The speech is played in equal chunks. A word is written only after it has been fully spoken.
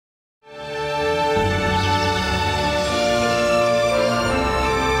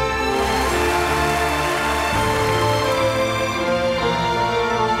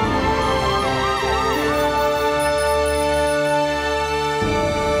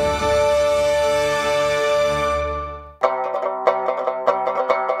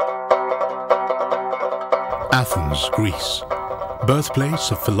Athens, Greece,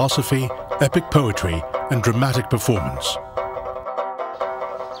 birthplace of philosophy, epic poetry, and dramatic performance.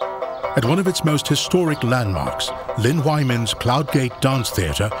 At one of its most historic landmarks, Lin Hwai-min's Cloudgate Dance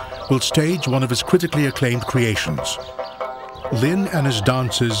Theatre will stage one of its critically acclaimed creations. Lin and his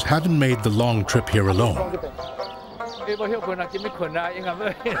dancers haven't made the long trip here alone.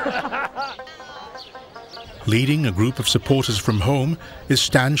 Leading a group of supporters from home is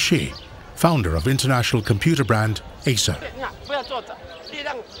Stan Shi, founder of international computer brand Acer.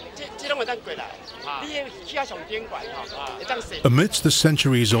 Amidst the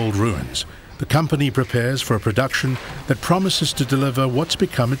centuries-old ruins, the company prepares for a production that promises to deliver what's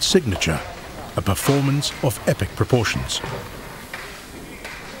become its signature, a performance of epic proportions.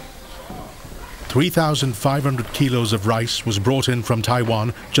 3,500 kilos of rice was brought in from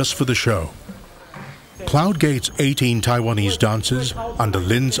Taiwan just for the show. Cloudgate's 18 Taiwanese dancers, under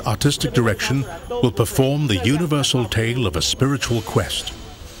Lin's artistic direction, will perform the universal tale of a spiritual quest.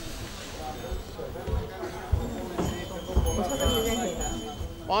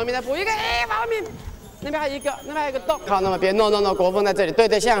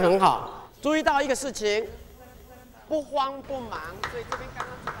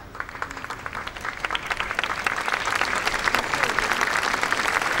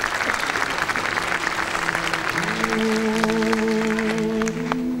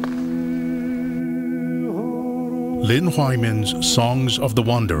 Lin Hwai-min's Songs of the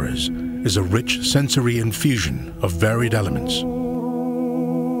Wanderers is a rich sensory infusion of varied elements.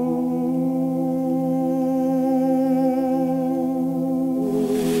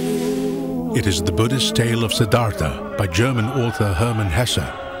 It is the Buddhist tale of Siddhartha by German author Hermann Hesse,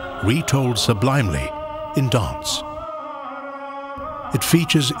 retold sublimely in dance. It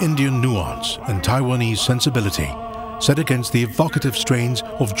features Indian nuance and Taiwanese sensibility set against the evocative strains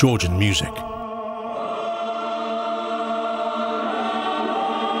of Georgian music.